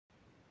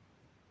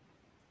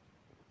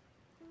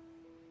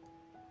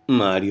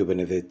Mario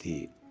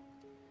Benedetti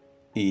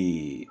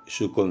y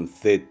su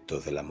concepto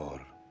del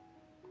amor.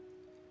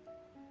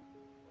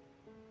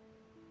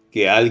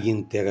 Que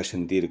alguien te haga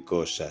sentir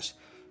cosas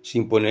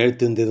sin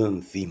ponerte un dedo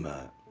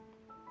encima,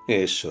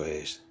 eso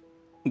es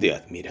de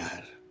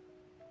admirar.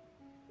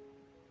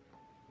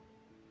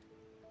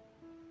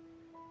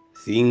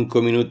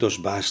 5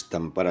 minutos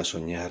bastan para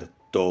soñar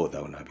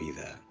toda una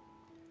vida.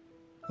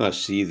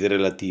 Así de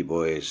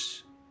relativo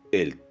es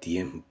el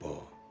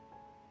tiempo.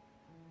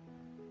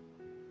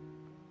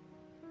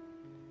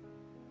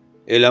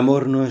 El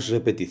amor no es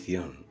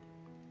repetición.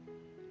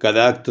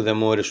 Cada acto de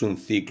amor es un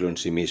ciclo en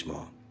sí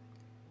mismo,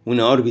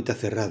 una órbita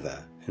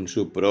cerrada en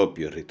su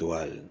propio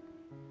ritual.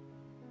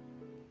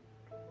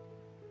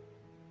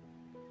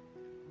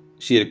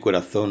 Si el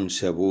corazón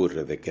se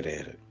aburre de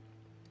querer,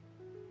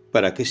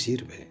 ¿para qué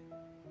sirve?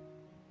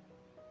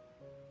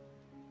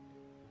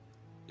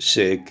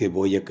 Sé que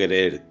voy a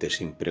quererte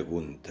sin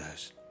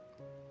preguntas.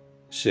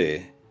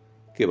 Sé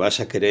que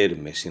vas a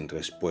quererme sin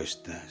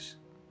respuestas.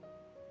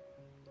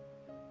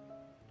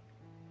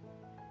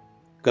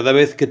 Cada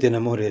vez que te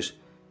enamores,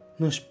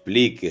 no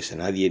expliques a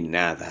nadie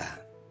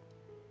nada.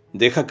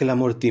 Deja que el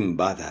amor te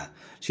invada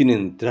sin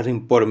entrar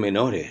en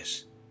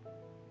pormenores.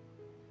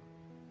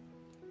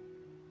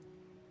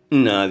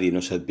 Nadie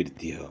nos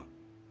advirtió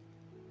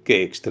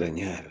que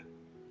extrañar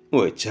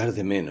o echar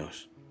de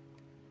menos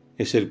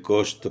es el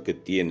costo que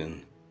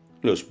tienen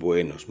los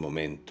buenos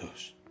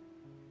momentos.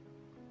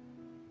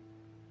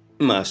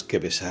 Más que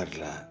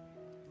besarla,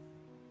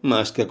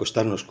 más que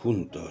acostarnos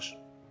juntos,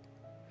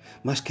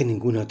 más que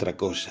ninguna otra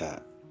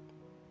cosa,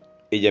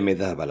 ella me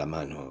daba la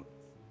mano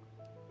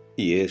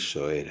y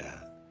eso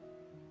era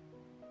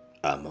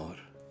amor.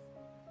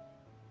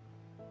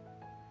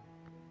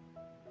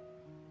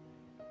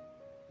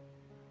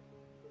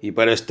 Y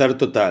para estar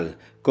total,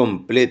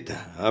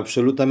 completa,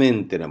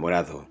 absolutamente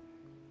enamorado,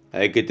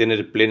 hay que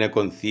tener plena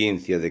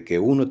conciencia de que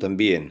uno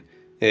también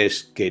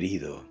es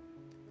querido,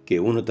 que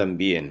uno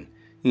también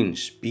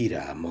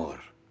inspira amor.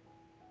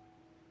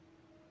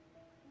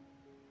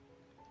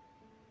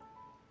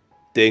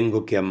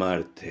 Tengo que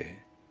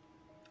amarte,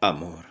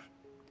 amor.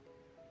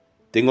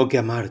 Tengo que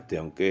amarte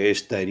aunque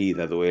esta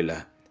herida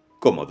duela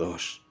como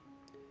dos,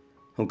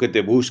 aunque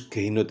te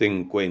busque y no te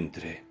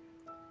encuentre,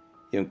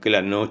 y aunque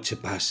la noche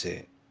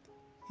pase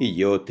y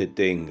yo te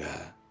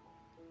tenga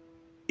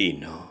y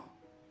no.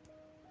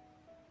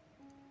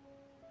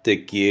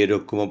 Te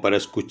quiero como para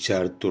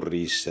escuchar tu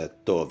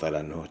risa toda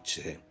la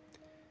noche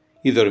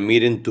y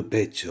dormir en tu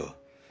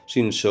pecho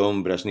sin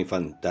sombras ni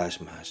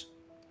fantasmas.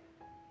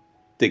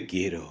 Te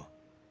quiero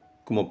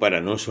como para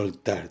no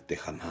soltarte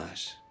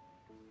jamás.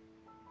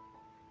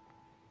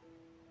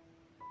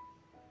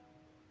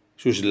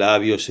 Sus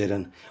labios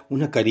eran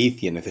una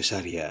caricia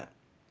necesaria.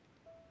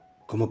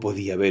 ¿Cómo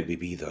podía haber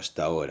vivido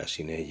hasta ahora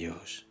sin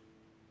ellos?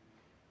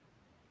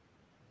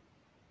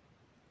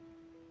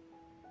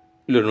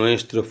 Lo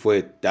nuestro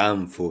fue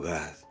tan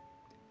fugaz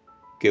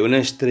que una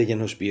estrella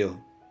nos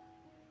vio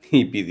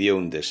y pidió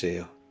un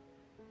deseo.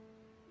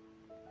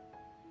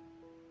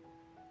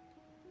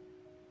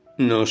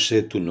 No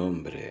sé tu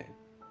nombre,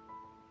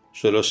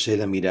 solo sé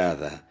la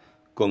mirada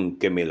con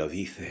que me lo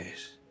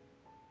dices.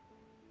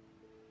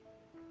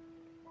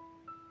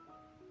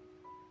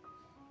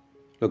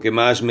 Lo que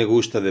más me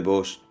gusta de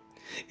vos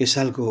es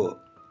algo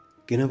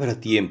que no habrá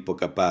tiempo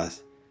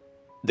capaz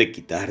de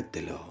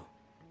quitártelo.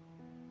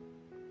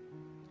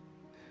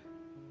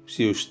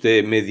 Si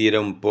usted me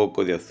diera un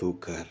poco de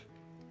azúcar,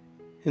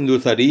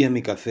 endulzaría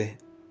mi café.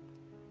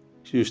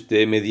 Si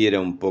usted me diera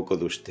un poco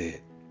de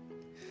usted,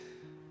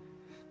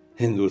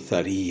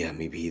 endulzaría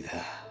mi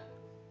vida.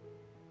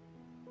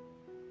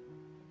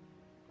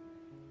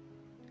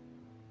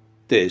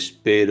 Te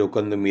espero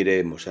cuando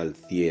miremos al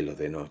cielo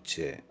de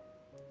noche.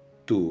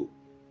 Tú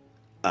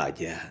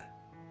allá,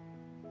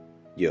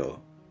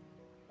 yo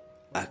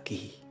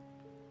aquí.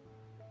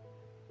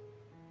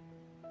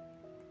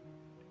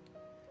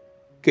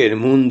 Que el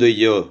mundo y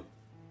yo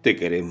te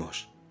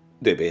queremos,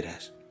 de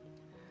veras.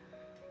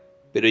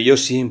 Pero yo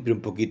siempre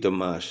un poquito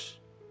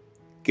más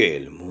que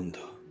el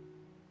mundo.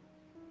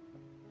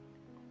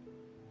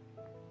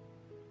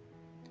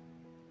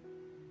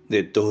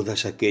 De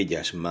todas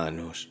aquellas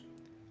manos,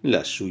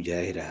 la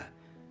suya era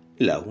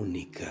la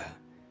única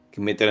que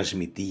me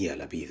transmitía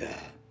la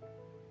vida.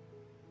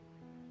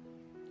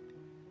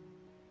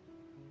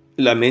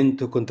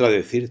 Lamento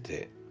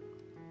contradecirte,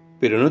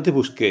 pero no te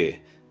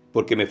busqué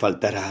porque me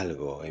faltara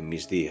algo en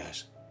mis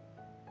días.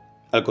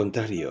 Al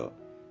contrario,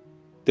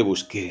 te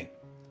busqué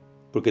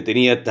porque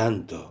tenía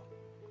tanto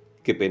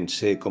que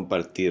pensé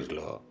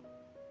compartirlo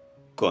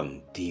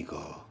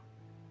contigo.